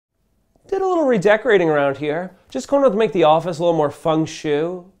Did a little redecorating around here. Just going to make the office a little more feng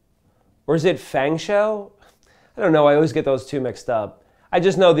shui. Or is it feng shui? I don't know, I always get those two mixed up. I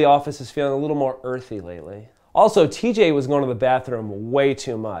just know the office is feeling a little more earthy lately. Also, TJ was going to the bathroom way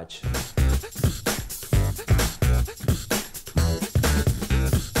too much.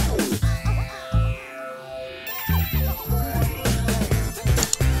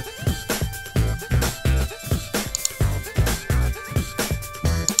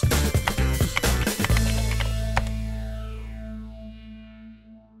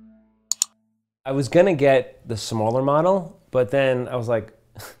 I was gonna get the smaller model, but then I was like,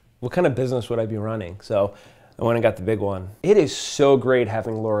 what kind of business would I be running? So I went and got the big one. It is so great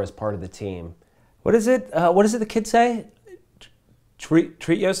having Laura as part of the team. What is it the kids say? Treat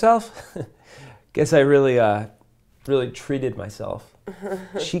yourself? Guess I really treated myself.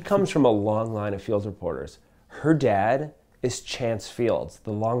 She comes from a long line of field reporters. Her dad is Chance Fields,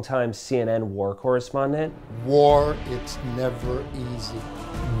 the longtime CNN war correspondent. War, it's never easy.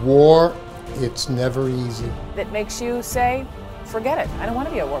 War, it's never easy. That makes you say, forget it, I don't want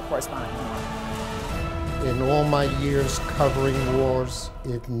to be a war correspondent anymore. In all my years covering wars,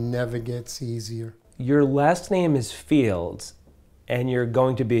 it never gets easier. Your last name is Fields, and you're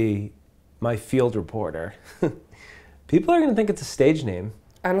going to be my field reporter. People are going to think it's a stage name.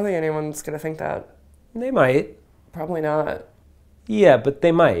 I don't think anyone's going to think that. They might. Probably not. Yeah, but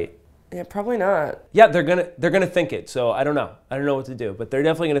they might. Yeah, probably not. Yeah, they're gonna think it. So I don't know. I don't know what to do, but they're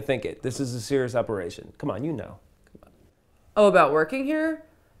definitely gonna think it. This is a serious operation. Come on, you know. Come on. Oh, about working here?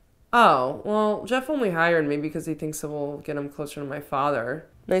 Oh, well, Jeff only hired me because he thinks it will get him closer to my father.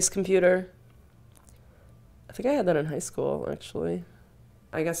 Nice computer. I think I had that in high school, actually.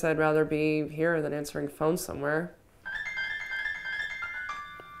 I guess I'd rather be here than answering phones somewhere.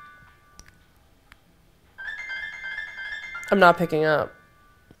 I'm not picking up.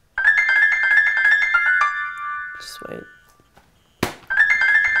 Just wait.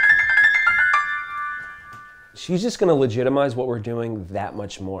 She's just gonna legitimize what we're doing that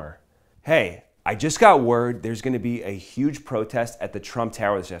much more. Hey, I just got word there's gonna be a huge protest at the Trump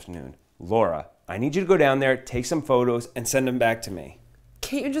Tower this afternoon. Laura, I need you to go down there, take some photos, and send them back to me.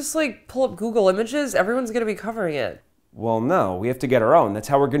 Can't you just, like, pull up Google Images? Everyone's gonna be covering it. Well, no, we have to get our own. That's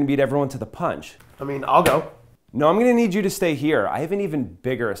how we're gonna beat everyone to the punch. I mean, I'll go. No, I'm gonna need you to stay here. I have an even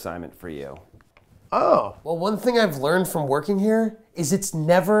bigger assignment for you. Oh, well, one thing I've learned from working here is it's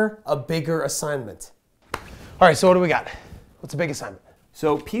never a bigger assignment. All right, so what do we got? What's a big assignment?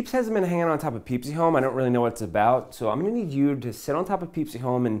 So Peeps hasn't been hanging on top of Peepsy Home. I don't really know what it's about. So I'm gonna need you to sit on top of Peepsy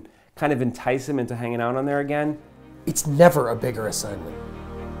Home and kind of entice him into hanging out on there again. It's never a bigger assignment.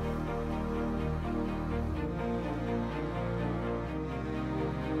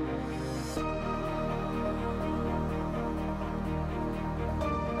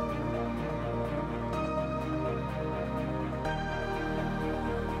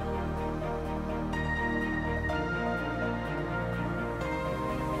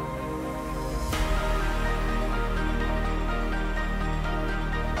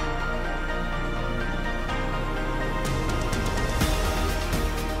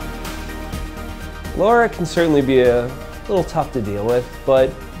 Laura can certainly be a little tough to deal with,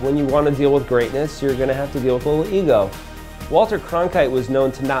 but when you want to deal with greatness, you're going to have to deal with a little ego. Walter Cronkite was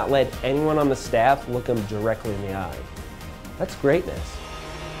known to not let anyone on the staff look him directly in the eye. That's greatness.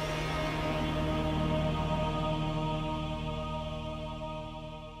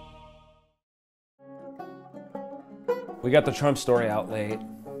 We got the Trump story out late.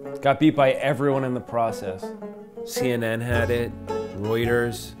 Got beat by everyone in the process. CNN had it,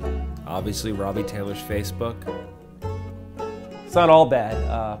 Reuters, obviously Robbie Taylor's Facebook. It's not all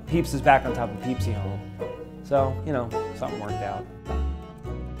bad. Peeps is back on top of Peepsy Home. So, you know, something worked out.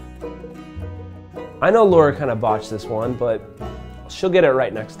 I know Laura kind of botched this one, but she'll get it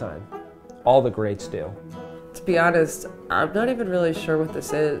right next time. All the greats do. To be honest, I'm not even really sure what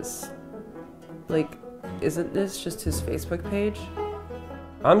this is. Like, isn't this just his Facebook page?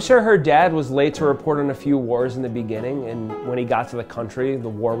 I'm sure her dad was late to report on a few wars in the beginning, and when he got to the country, the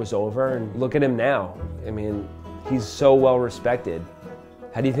war was over, and look at him now. I mean, he's so well respected.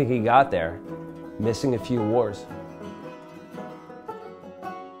 How do you think he got there? Missing a few wars.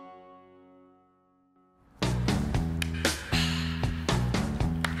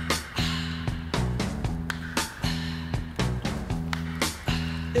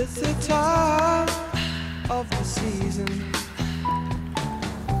 It's the time of the season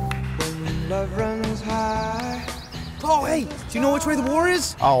when love runs high. Oh, hey, do you know which way the war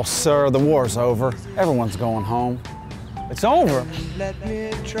is? Oh, sir, the war's over. Everyone's going home. It's over. Let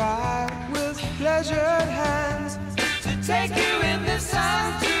me try with pleasured hands to take you in the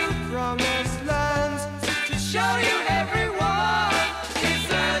sun to